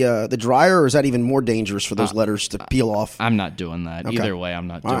like the dryer, or is that even more dangerous for those letters to peel off? I'm not doing that. Okay. Either way, I'm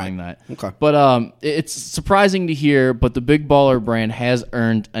not doing that. Okay. But it's surprising to hear, but the Big Baller brand has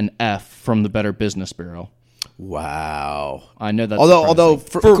earned an F from the Better Business Bureau. Wow. I know that's although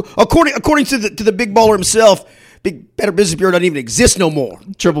according to the Big Baller himself, Better Business Bureau doesn't even exist no more.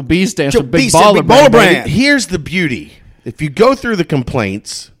 Triple B stands for Big Baller Baller brand. Here's the beauty. If you go through the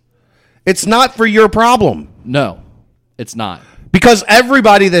complaints, it's not for your problem. No, it's not. Because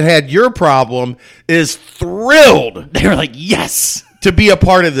everybody that had your problem is thrilled. They were like, yes, to be a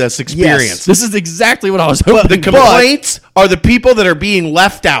part of this experience. Yes. This is exactly what I was hoping. The complaints are the people that are being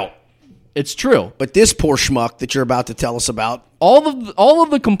left out. It's true. But this poor schmuck that you're about to tell us about. All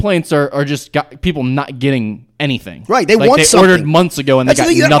of the complaints are just people not getting anything. Right. They want something. Ordered months ago and they got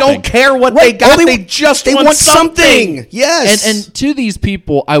nothing. Don't care what they got. They just want something. Yes. And to these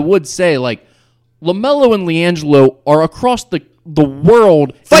people, I would say, like, LaMelo and LiAngelo are across the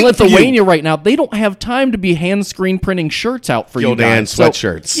world in Lithuania right now. They don't have time to be hand screen printing shirts out for you guys.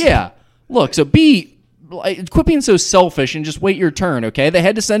 Sweatshirts. Yeah. Look, quit being so selfish and just wait your turn, okay? They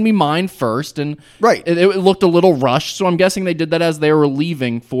had to send me mine first, and it looked a little rushed, so I'm guessing they did that as they were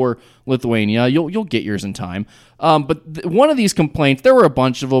leaving for Lithuania. You'll get yours in time. But one of these complaints, there were a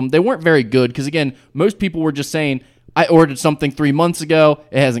bunch of them. They weren't very good because, again, most people were just saying, I ordered something 3 months ago.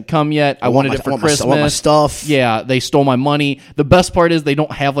 It hasn't come yet. I wanted it for Christmas. I want my stuff. Yeah, they stole my money. The best part is they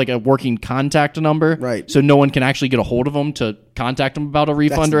don't have like a working contact number. Right. So no one can actually get a hold of them to contact them about a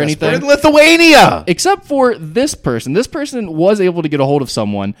refund or anything. We're in Lithuania. Except for this person. This person was able to get a hold of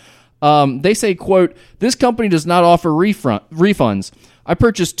someone. They say, quote, "This company does not offer refunds. I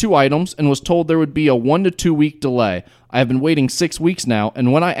purchased 2 items and was told there would be a 1 to 2 week delay. I have been waiting 6 weeks now,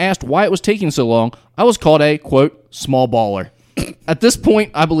 and when I asked why it was taking so long, I was called a, quote, small baller. At this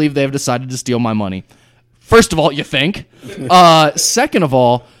point, I believe they have decided to steal my money." First of all, you think. Second of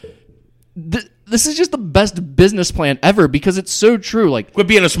all, this is just the best business plan ever because it's so true. Like, quit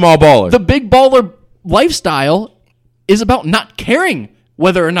being a small baller. The Big Baller lifestyle is about not caring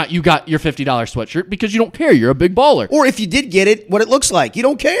whether or not you got your $50 sweatshirt because you don't care. You're a big baller. Or if you did get it, what it looks like. You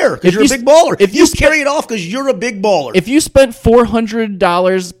don't care because you're a big baller. If you carry it off because you're a big baller. If you spent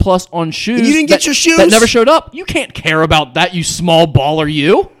 $400 plus on shoes and you didn't get your shoes that never showed up, you can't care about that, you small baller,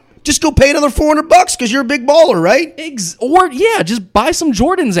 you. Just go pay another $400 because you're a big baller, right? Just buy some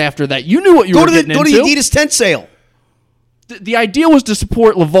Jordans after that. You knew what you were getting into. Go to the Adidas tent sale. The idea was to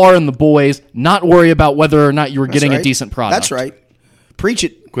support LeVar and the boys, not worry about whether or not you were getting a decent product. That's right. Preach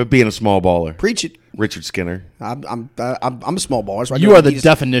it. Quit being a small baller. Preach it. Richard Skinner. I'm a small baller. So you are the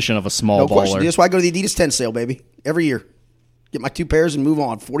definition of a small baller. Question. That's why I go to the Adidas tent sale, baby. Every year. Get my 2 pairs and move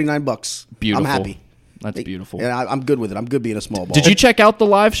on. $49. Beautiful. I'm happy. That's beautiful. And I'm good with it. I'm good being a small baller. Did you check out the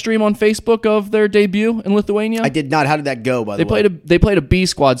live stream on Facebook of their debut in Lithuania? I did not. How did that go, by the way? They played a B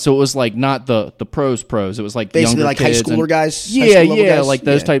squad, so it was like not the pros. It was like basically younger like kids high schooler guys? Yeah, guys? Like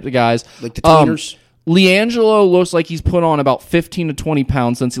those type of guys. Like the teeners? LiAngelo looks like he's put on about 15 to 20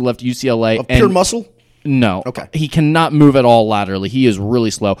 pounds since he left UCLA. Of pure muscle? No. Okay. He cannot move at all laterally. He is really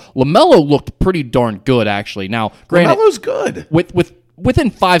slow. LaMelo looked pretty darn good, actually. Now, granted, LaMelo's good.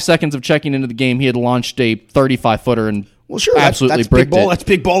 Within 5 seconds of checking into the game, he had launched a 35-footer and absolutely that's bricked big ball. it. That's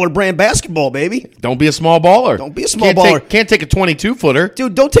big baller brand basketball, baby. Don't be a small baller. Don't be a small baller. Can't take a 22-footer.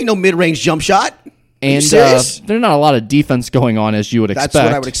 Dude, don't take no mid-range jump shot. And you serious? There's not a lot of defense going on, as you would expect. That's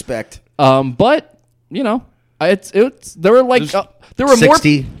what I would expect. But, you know, there were like... there were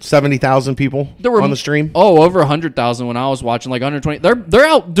 60, 70,000 people on the stream. Oh, over 100,000 when I was watching, like 120. They're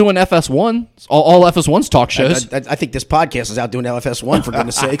out doing FS1, all FS1's talk shows. I think this podcast is out doing LFS1 for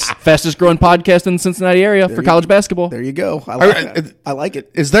goodness sakes. Fastest growing podcast in the Cincinnati area for college basketball. There you go. I like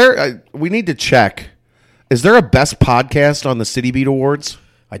it. Is there? We need to check Is there a best podcast on the City Beat Awards?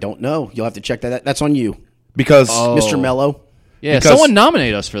 I don't know. You'll have to check that. That's on you, Because Mr. Mello. Yeah, Because- someone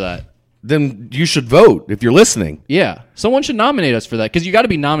nominate us for that. then you should vote if you're listening. Yeah, someone should nominate us for that because you got to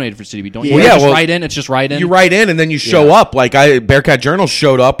be nominated for CDB, don't you? Yeah. You just Well, write in. It's just write in. You write in and then you show up. Like Bearcat Journal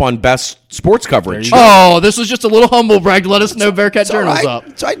showed up on best sports coverage. Oh, this was just a little humble brag to let us know Bearcat It's all Journal's right. up.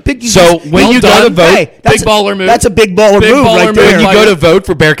 It's all right. Pick you So guys. when you go to vote, Hey, that's Big baller move. That's a big baller Big move baller right move. there. when you Like go it. to vote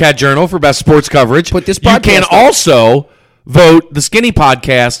for Bearcat Journal for best sports coverage, Put this you podcast can up. also vote the Skinny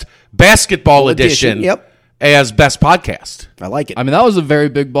Podcast Basketball Edition Yep. as best podcast. I like it. I mean, that was a very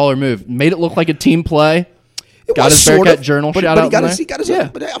big baller move. Made it look like a team play. It Got was his sort Bearcat of, Journal but, shout but out he got in his, there. he got his Yeah.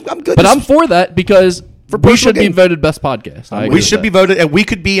 But I'm good. But I'm for that because we personal should be gain. voted best podcast. I agree We with should that. be voted, and we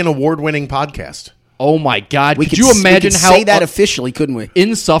could be an award-winning podcast. Oh my God! we Could you we imagine could how say that officially, couldn't we?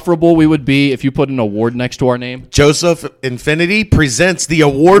 insufferable we would be if you put an award next to our name? Joseph Infinity presents the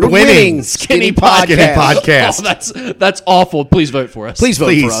award-winning Winning Skinny Podcast. Podcast. Oh, that's awful. Please vote for us. Please vote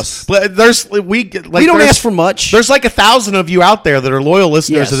Please. for us. But we don't there's- ask for much. There's like 1,000 of you out there that are loyal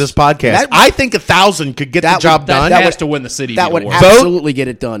listeners Yes. to this podcast. That- I think 1,000 could get the that job would- done. That has to win the city. That Beat would award. absolutely get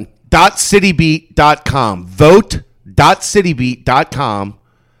it done. .citybeat.com. Vote.citybeat.com.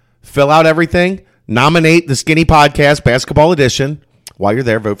 Fill out everything. Nominate the Skinny Podcast Basketball Edition. While you're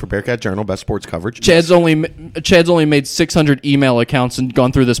there, vote for Bearcat Journal, best sports coverage. Chad's only made 600 email accounts and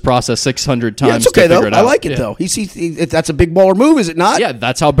gone through this process 600 times. Yeah, it's okay to though. figure it I out. like it Yeah. though. That's a big baller move, is it not? Yeah,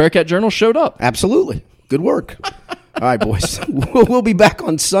 that's how Bearcat Journal showed up. Absolutely. Good work. All right, boys. We'll be back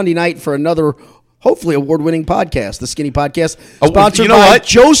on Sunday night for another, hopefully, award-winning podcast, the Skinny Podcast, sponsored you know by what?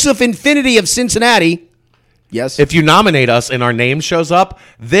 Joseph Infinity of Cincinnati. Yes. If you nominate us and our name shows up,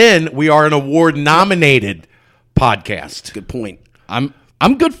 then we are an award-nominated podcast. Good point.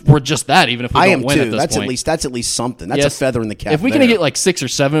 I'm good for just that, even if we I don't am win too. at this That's point. at least something. That's Yes. a feather in the cap. If we there. can get like 6 or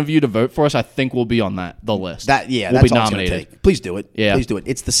 7 of you to vote for us, I think we'll be on the list. We'll that's be all it's gonna nominated. Please do it. Yeah. Please do it.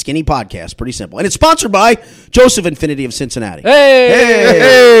 It's the Skinny Podcast. Pretty simple. And it's sponsored by Joseph Infinity of Cincinnati.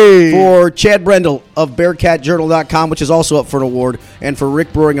 Hey! For Chad Brendel of BearcatJournal.com, which is also up for an award, and for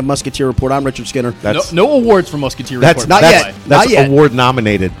Rick Brewing of Musketeer Report, I'm Richard Skinner. No awards for Musketeer That's Report. not by the yet. way. That's Not yet.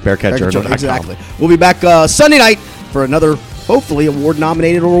 award-nominated BearcatJournal.com. Exactly. We'll be back Sunday night for another, hopefully,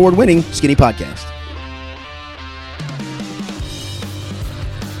 award-nominated or award-winning Skinny Podcast.